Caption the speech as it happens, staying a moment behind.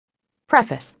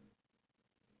Preface.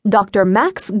 Dr.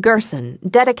 Max Gerson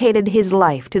dedicated his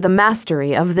life to the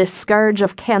mastery of this scourge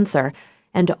of cancer,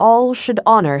 and all should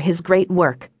honor his great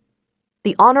work.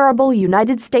 The Honorable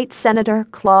United States Senator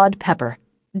Claude Pepper,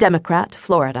 Democrat,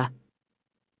 Florida.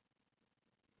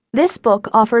 This book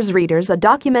offers readers a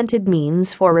documented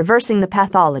means for reversing the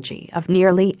pathology of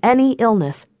nearly any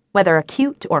illness, whether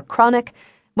acute or chronic,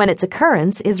 when its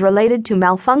occurrence is related to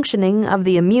malfunctioning of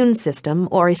the immune system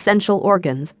or essential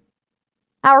organs.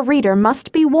 Our reader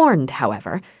must be warned,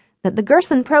 however, that the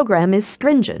Gerson program is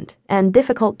stringent and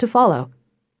difficult to follow.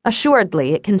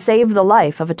 Assuredly, it can save the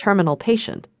life of a terminal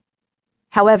patient.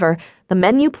 However, the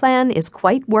menu plan is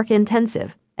quite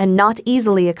work-intensive and not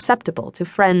easily acceptable to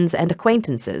friends and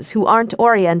acquaintances who aren't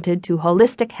oriented to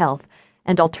holistic health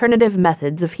and alternative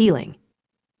methods of healing.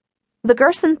 The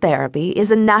Gerson therapy is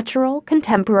a natural,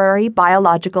 contemporary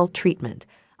biological treatment,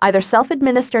 either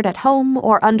self-administered at home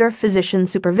or under physician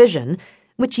supervision,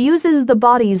 which uses the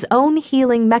body's own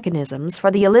healing mechanisms for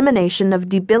the elimination of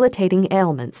debilitating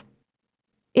ailments.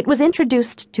 It was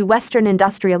introduced to Western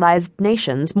industrialized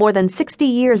nations more than 60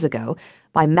 years ago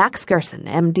by Max Gerson,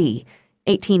 M.D.,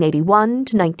 1881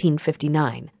 to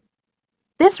 1959.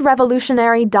 This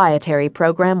revolutionary dietary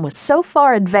program was so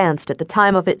far advanced at the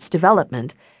time of its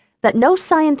development that no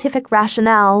scientific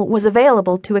rationale was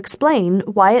available to explain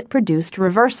why it produced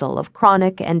reversal of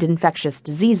chronic and infectious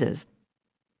diseases.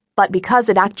 But because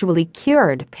it actually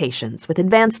cured patients with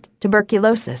advanced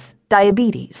tuberculosis,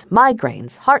 diabetes,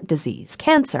 migraines, heart disease,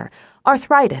 cancer,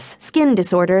 arthritis, skin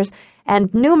disorders,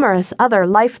 and numerous other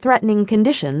life-threatening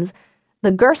conditions,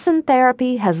 the Gerson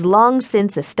therapy has long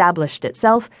since established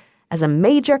itself as a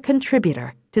major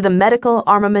contributor to the medical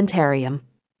armamentarium.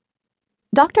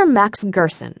 Dr. Max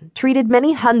Gerson treated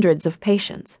many hundreds of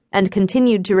patients and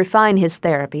continued to refine his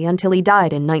therapy until he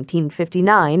died in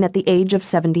 1959 at the age of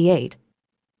 78.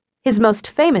 His most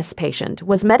famous patient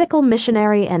was medical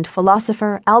missionary and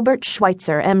philosopher Albert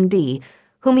Schweitzer, M.D.,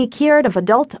 whom he cured of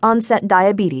adult-onset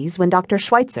diabetes when Dr.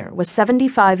 Schweitzer was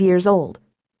 75 years old.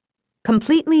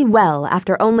 Completely well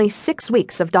after only 6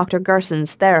 weeks of Dr.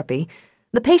 Gerson's therapy,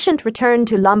 the patient returned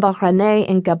to Lambaréné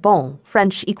in Gabon,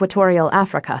 French Equatorial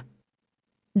Africa.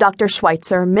 Dr.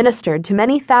 Schweitzer ministered to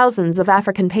many thousands of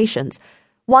African patients,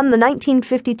 won the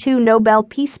 1952 Nobel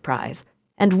Peace Prize,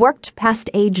 and worked past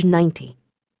age 90.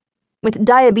 With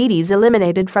diabetes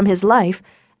eliminated from his life,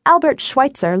 Albert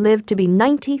Schweitzer lived to be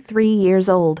 93 years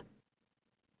old.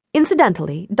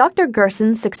 Incidentally, Dr.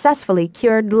 Gerson successfully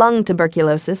cured lung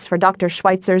tuberculosis for Dr.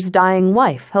 Schweitzer's dying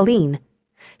wife, Helene.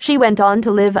 She went on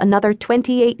to live another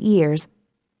 28 years,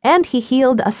 and he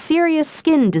healed a serious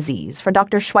skin disease for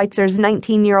Dr. Schweitzer's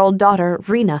 19-year-old daughter,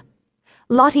 Rena.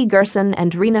 Lottie Gerson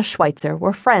and Rena Schweitzer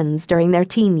were friends during their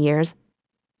teen years.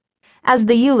 As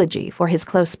the eulogy for his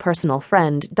close personal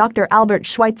friend, Dr. Albert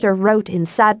Schweitzer wrote in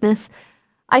sadness,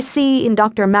 "I see in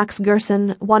Dr. Max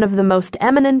Gerson one of the most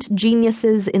eminent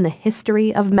geniuses in the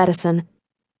history of medicine.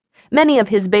 Many of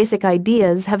his basic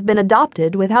ideas have been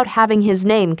adopted without having his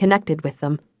name connected with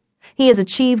them. He has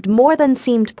achieved more than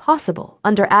seemed possible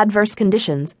under adverse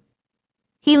conditions.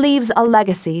 He leaves a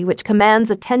legacy which commands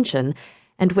attention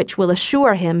and which will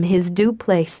assure him his due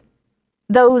place.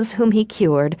 Those whom he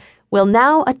cured will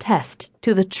now attest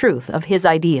to the truth of his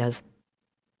ideas."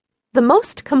 The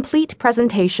most complete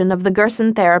presentation of the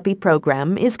Gerson therapy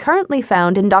program is currently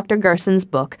found in Dr. Gerson's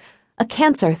book, A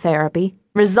Cancer Therapy,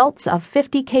 Results of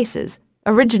 50 Cases,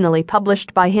 originally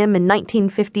published by him in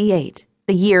 1958,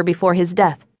 the year before his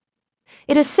death.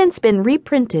 It has since been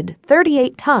reprinted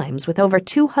 38 times with over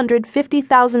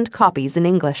 250,000 copies in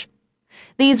English.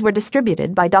 These were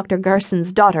distributed by Dr.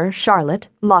 Gerson's daughter, Charlotte,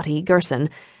 Lottie Gerson,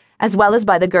 as well as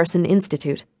by the Gerson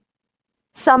Institute.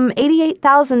 Some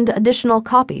 88,000 additional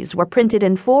copies were printed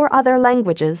in 4 other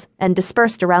languages and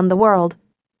dispersed around the world.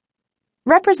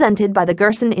 Represented by the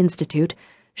Gerson Institute,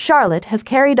 Charlotte has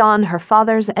carried on her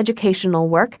father's educational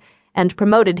work and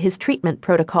promoted his treatment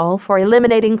protocol for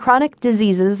eliminating chronic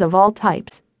diseases of all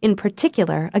types, in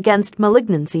particular against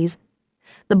malignancies.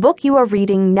 The book you are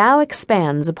reading now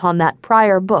expands upon that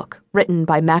prior book written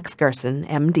by Max Gerson,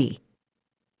 M.D.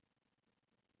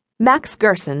 Max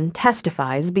Gerson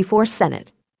testifies before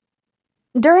Senate.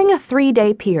 During a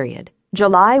 3-day period,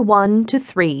 July 1 to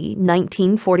 3,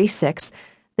 1946,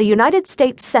 the United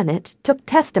States Senate took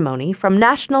testimony from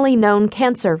nationally known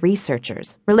cancer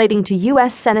researchers relating to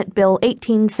U.S. Senate Bill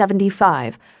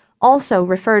 1875, also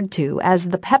referred to as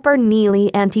the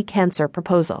Pepper-Neely Anti-Cancer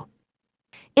Proposal.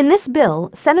 In this bill,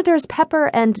 Senators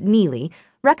Pepper and Neely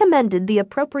recommended the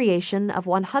appropriation of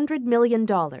 $100 million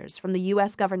from the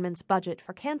U.S. government's budget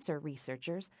for cancer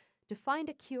researchers to find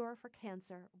a cure for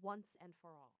cancer once and for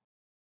all.